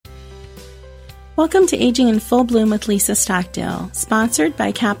Welcome to Aging in Full Bloom with Lisa Stockdale, sponsored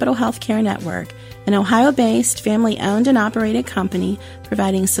by Capital Healthcare Network, an Ohio-based, family-owned and operated company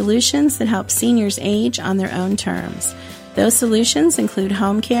providing solutions that help seniors age on their own terms. Those solutions include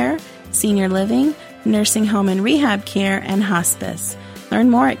home care, senior living, nursing home and rehab care, and hospice. Learn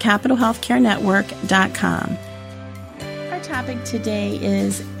more at capitalhealthcarenetwork.com. Our topic today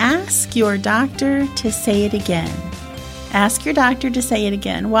is Ask Your Doctor to Say It Again. Ask your doctor to say it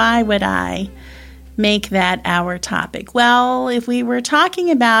again. Why would I make that our topic? Well, if we were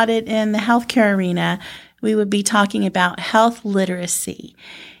talking about it in the healthcare arena, we would be talking about health literacy.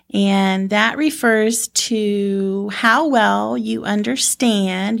 And that refers to how well you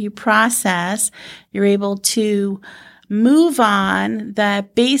understand, you process, you're able to move on the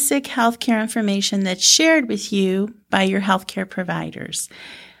basic healthcare information that's shared with you by your healthcare providers.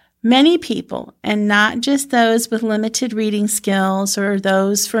 Many people, and not just those with limited reading skills or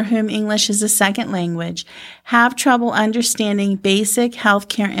those for whom English is a second language, have trouble understanding basic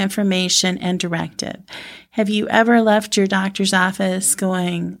healthcare information and directive. Have you ever left your doctor's office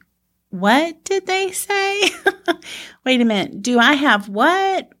going, what did they say? Wait a minute. Do I have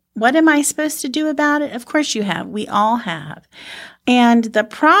what? What am I supposed to do about it? Of course you have. We all have. And the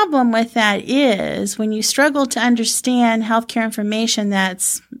problem with that is when you struggle to understand healthcare information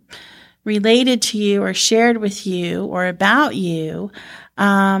that's related to you or shared with you or about you,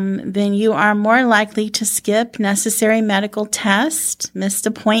 then you are more likely to skip necessary medical tests, missed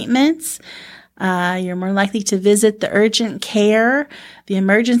appointments. You're more likely to visit the urgent care, the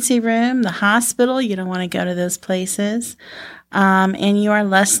emergency room, the hospital. You don't want to go to those places. And you are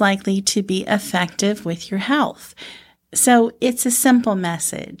less likely to be effective with your health. So it's a simple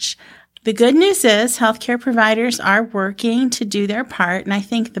message. The good news is healthcare providers are working to do their part, and I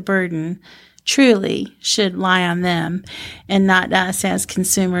think the burden truly should lie on them and not us as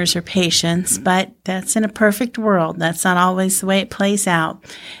consumers or patients, but that's in a perfect world. That's not always the way it plays out.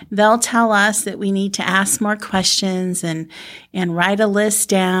 They'll tell us that we need to ask more questions and write a list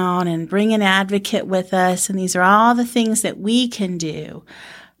down and bring an advocate with us, and these are all the things that we can do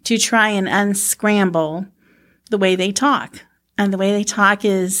to try and unscramble the way they talk. And the way they talk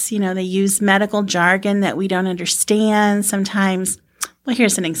is, they use medical jargon that we don't understand sometimes. Well,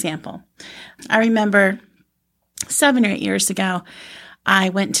 here's an example. I remember 7 or 8 years ago, I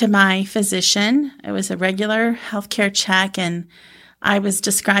went to my physician. It was a regular healthcare check, and I was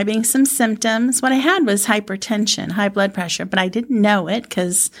describing some symptoms. What I had was hypertension, high blood pressure, but I didn't know it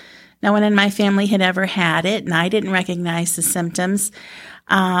because no one in my family had ever had it, and I didn't recognize the symptoms.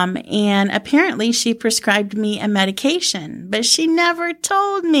 And apparently she prescribed me a medication, but she never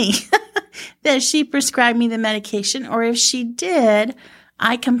told me that she prescribed me the medication, or if she did,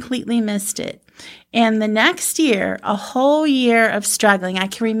 I completely missed it. And the next year, a whole year of struggling, I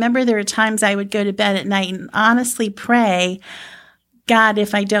can remember there were times I would go to bed at night and honestly pray, God,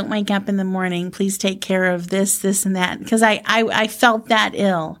 if I don't wake up in the morning, please take care of this, and that, because I felt that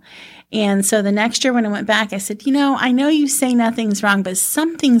ill. And so the next year when I went back, I said, I know you say nothing's wrong, but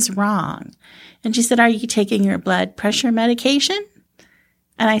something's wrong. And she said, are you taking your blood pressure medication?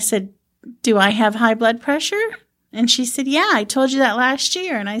 And I said, do I have high blood pressure? And she said, yeah, I told you that last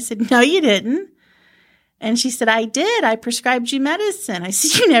year. And I said, no, you didn't. And she said, I did. I prescribed you medicine. I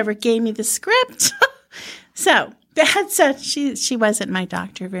said, you never gave me the script. So that's she wasn't my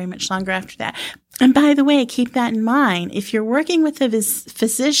doctor very much longer after that. And by the way, keep that in mind. If you're working with a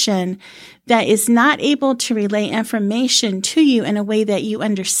physician that is not able to relay information to you in a way that you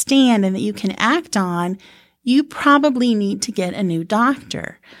understand and that you can act on, you probably need to get a new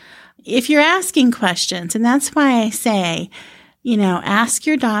doctor. If you're asking questions, and that's why I say, ask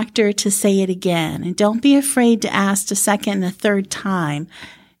your doctor to say it again. And don't be afraid to ask a second and a third time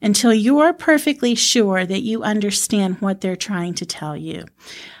until you're perfectly sure that you understand what they're trying to tell you.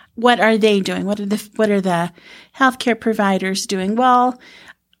 What are they doing? What are the healthcare providers doing? Well,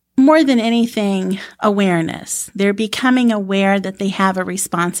 more than anything, awareness. They're becoming aware that they have a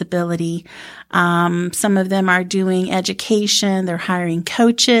responsibility. Some of them are doing education. They're hiring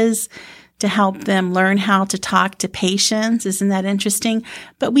coaches to help them learn how to talk to patients. Isn't that interesting?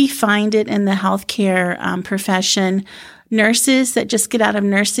 But we find it in the healthcare profession. Nurses that just get out of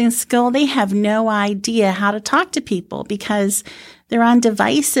nursing school, they have no idea how to talk to people because they're on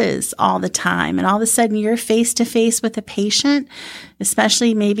devices all the time. And all of a sudden you're face to face with a patient,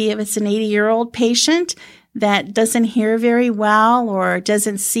 especially maybe if it's an 80-year-old patient that doesn't hear very well or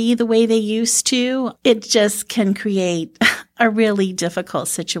doesn't see the way they used to. It just can create a really difficult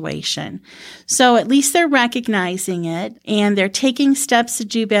situation. So at least they're recognizing it and they're taking steps to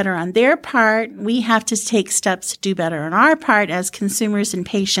do better on their part. We have to take steps to do better on our part as consumers and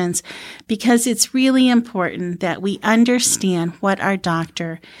patients, because it's really important that we understand what our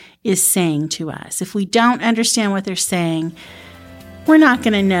doctor is saying to us. If we don't understand what they're saying, we're not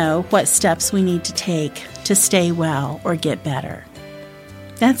going to know what steps we need to take to stay well or get better.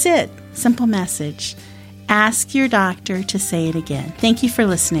 That's it. Simple message. Ask your doctor to say it again. Thank you for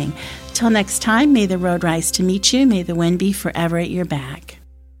listening. Till next time, may the road rise to meet you. May the wind be forever at your back.